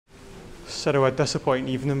Cyriel, a disappointing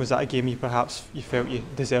evening. Was that a game you perhaps you felt you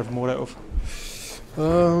deserved more out of?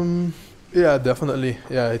 Yeah, definitely.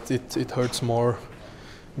 Yeah, it hurts more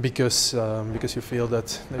because you feel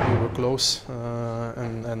that you were close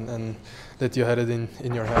and that you had it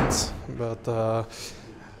in your hands. But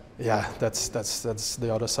yeah, that's the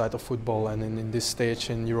other side of football. And in this stage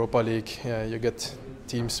in Europa League, yeah, you get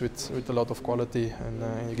teams with a lot of quality,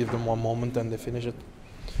 and you give them one moment and they finish it.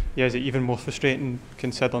 Yeah, is it even more frustrating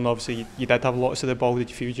considering obviously you did have lots of the ball? Did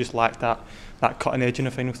you feel you just lacked that cutting edge in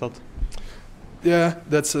the final third? Yeah,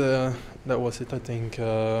 that was it. I think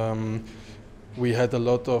we had a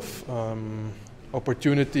lot of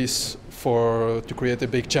opportunities to create a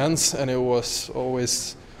big chance, and it was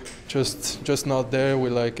always just not there.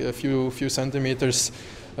 With like a few centimeters,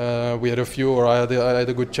 we had a few, or I had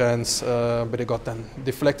a good chance, but it got then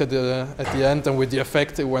deflected at the end, and with the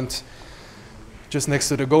effect, it went just next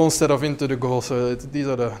to the goal instead of into the goal. So these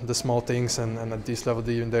are the small things, and at this level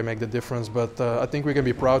they make the difference. But I think we can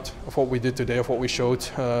be proud of what we did today, of what we showed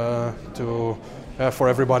for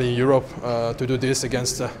everybody in Europe to do this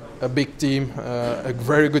against a big team, a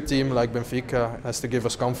very good team like Benfica, has to give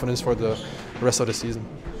us confidence for the rest of the season.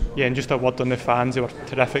 Yeah, and just a word on the fans, they were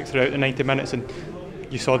terrific throughout the 90 minutes, and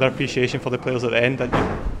you saw their appreciation for the players at the end, didn't you?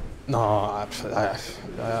 No, I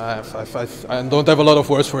don't have a lot of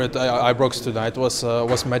words for it. Ibrox tonight was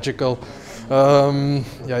magical.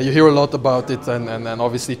 Yeah, you hear a lot about it, and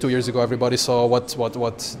obviously 2 years ago everybody saw what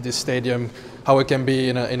this stadium, how it can be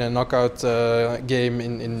in a knockout game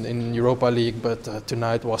in Europa League. But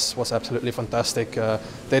tonight was absolutely fantastic.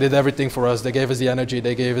 They did everything for us. They gave us the energy.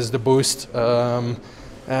 They gave us the boost. Yeah,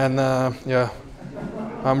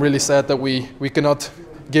 I'm really sad that we cannot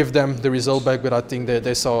give them the result back, but I think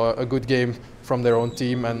they saw a good game from their own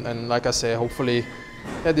team, and like I say, hopefully,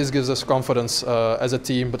 yeah, this gives us confidence as a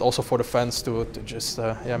team, but also for the fans to just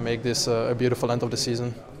make this a beautiful end of the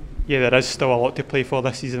season. Yeah, there is still a lot to play for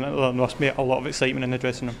this season. There must be a lot of excitement in the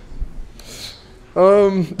dressing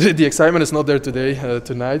room. The excitement is not there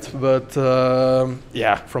tonight, but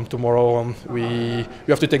yeah, from tomorrow on, we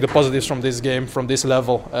have to take the positives from this game, from this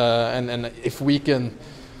level, and if we can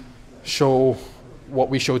show what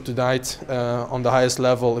we showed tonight on the highest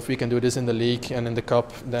level, if we can do this in the league and in the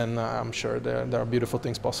cup, then I'm sure there are beautiful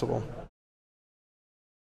things possible.